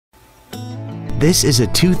This is a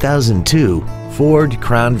 2002 Ford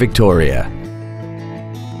Crown Victoria.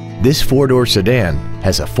 This four-door sedan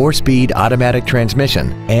has a 4-speed automatic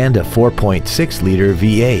transmission and a 4.6-liter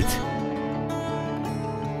V8.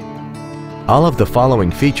 All of the following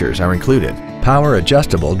features are included: power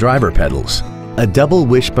adjustable driver pedals, a double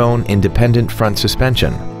wishbone independent front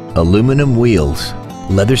suspension, aluminum wheels,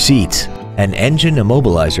 leather seats, an engine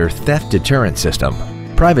immobilizer theft deterrent system,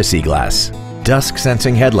 privacy glass, dusk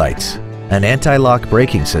sensing headlights, an anti-lock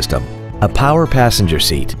braking system, a power passenger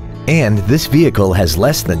seat, and this vehicle has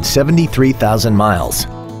less than 73,000 miles.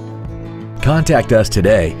 Contact us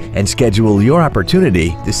today and schedule your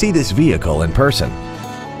opportunity to see this vehicle in person.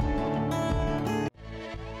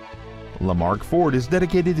 Lamarque Ford is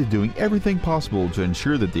dedicated to doing everything possible to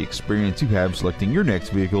ensure that the experience you have selecting your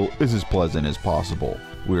next vehicle is as pleasant as possible.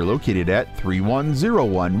 We are located at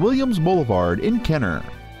 3101 Williams Boulevard in Kenner.